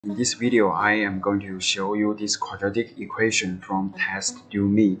In this video, I am going to show you this quadratic equation from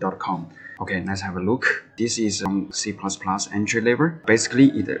testdome.com. Okay, let's have a look. This is C++ entry level. Basically,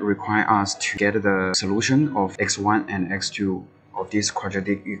 it requires us to get the solution of x1 and x2 of this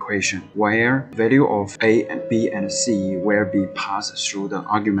quadratic equation, where value of a and b and c will be passed through the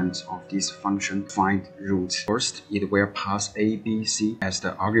arguments of this function find root. First, it will pass a, b, c as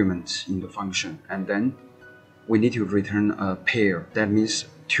the arguments in the function, and then we need to return a pair. That means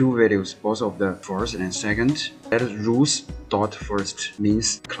two values, both of the first and second. That roots dot first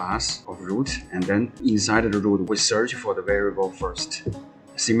means class of root, and then inside the root we search for the variable first.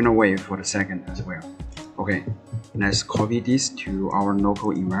 Similar way for the second as well. Okay, let's copy this to our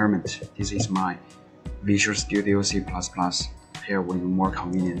local environment. This is my Visual Studio C++. Here will be more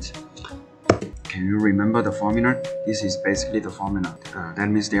convenient. Can you remember the formula? This is basically the formula. That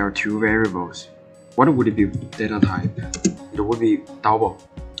means there are two variables. What would be data type? It would be double,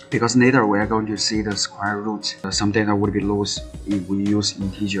 because later we are going to see the square root. Some data would be lost if we use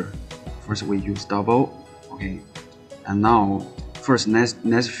integer. First we use double. Okay, and now first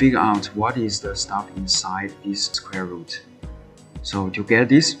let's figure out what is the stuff inside this square root. So to get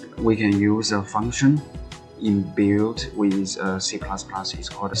this, we can use a function inbuilt with C++. It's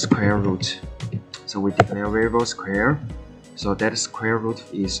called square root. So we declare variable square. So that square root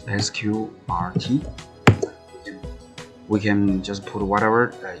is sqrt. We can just put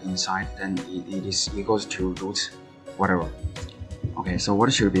whatever inside, then it is equals to root whatever. Okay, so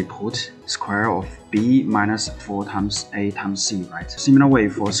what should we put? Square of b minus 4 times a times c, right? Similar way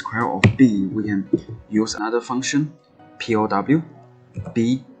for square of b, we can use another function, pow,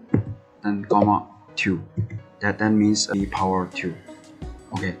 b, then comma 2. That means b power 2.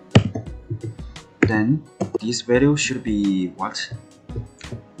 Okay. Then this value should be what?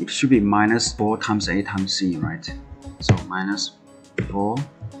 It should be minus 4 times a times c, right? So minus 4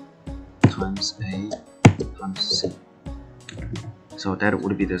 times a times c. So that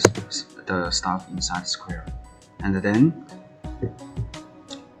would be the stuff inside square. And then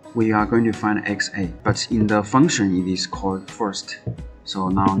we are going to find xa, but in the function it is called first. So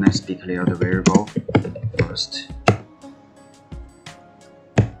now let's declare the variable first.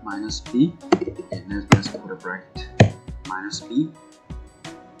 Minus b, and let's put a bracket, minus b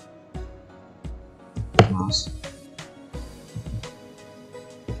plus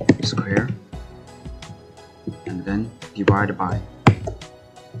square, and then divide by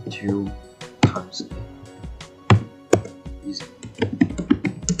 2 times a. Easy.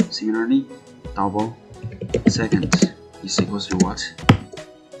 Similarly, double second is equals to what?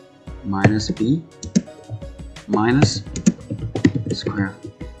 Minus b minus square,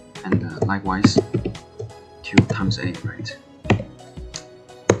 and likewise 2 times a, right?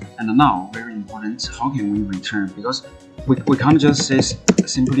 And now, very important, how can we return? Because we can't just say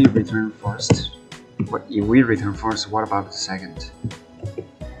simply return first. But if we return first, what about the second?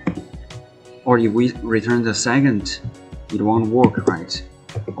 Or if we return the second, it won't work, right?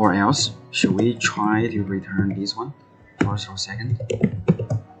 Or else, should we try to return this one, first or second?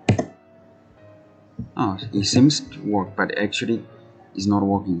 Oh, it seems to work, but actually it's not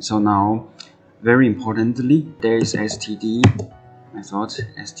working. So now, very importantly, there is std method,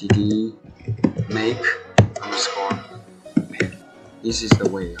 std make underscore pair. This is the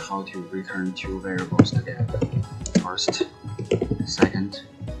way how to return two variables together. First, second,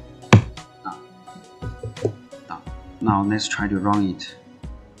 done. Now let's try to run it.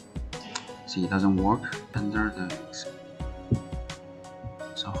 See, it doesn't work under the.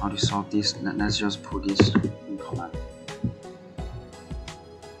 So how to solve this? Let's just put this in command.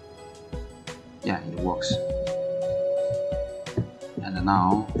 Yeah, it works. And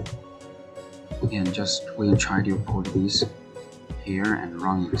now we can try to put this here and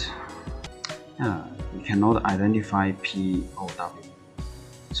run it. Yeah, we cannot identify POW.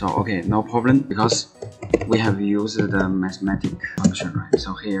 So okay, no problem, because we have used the mathematic function, right?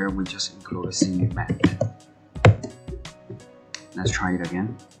 So here we just include a CMath. Let's try it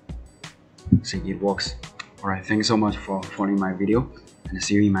again. See, it works. Alright, thanks so much for following my video, and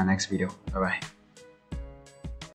see you in my next video. Bye bye.